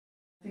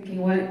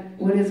thinking,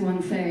 what does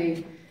one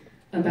say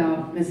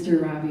about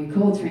Mr. Robbie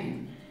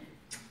Coltrane?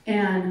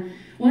 And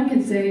one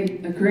can say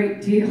a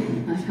great deal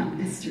about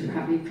Mr.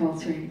 Robbie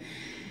Coltrane.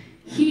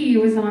 He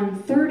was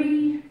on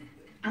 30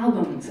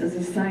 albums as a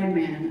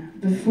sideman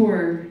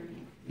before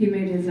he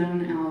made his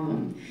own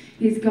album.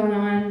 He's gone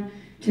on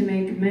to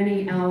make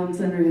many albums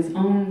under his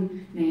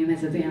own name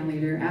as a band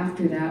leader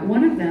after that,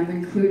 one of them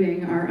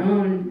including our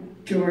own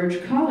George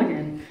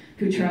Colligan,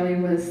 who Charlie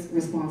was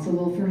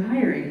responsible for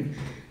hiring.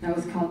 That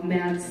was called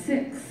Mad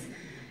Six.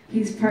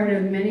 He's part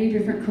of many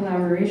different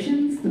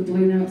collaborations, the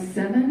Blue Note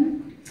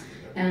 7,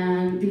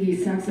 and the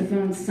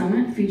Saxophone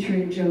Summit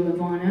featuring Joe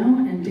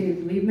Lovano and Dave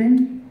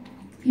Liebman.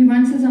 He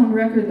runs his own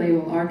record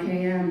label,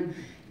 RKM,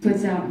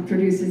 puts out and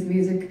produces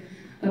music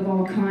of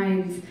all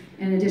kinds,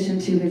 in addition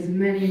to his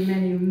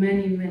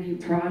many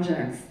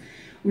projects.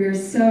 We are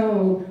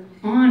so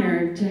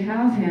honored to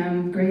have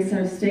him grace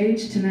our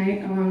stage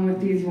tonight along with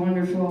these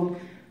wonderful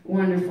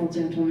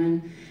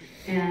gentlemen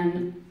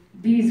and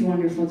these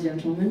wonderful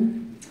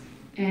gentlemen.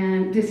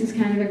 And this is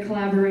kind of a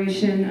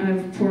collaboration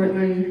of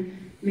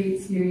Portland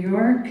meets New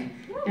York.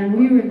 And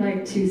we would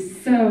like to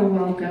so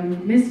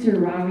welcome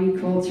Mr. Robbie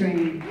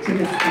Coltrane to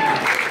the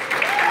stage.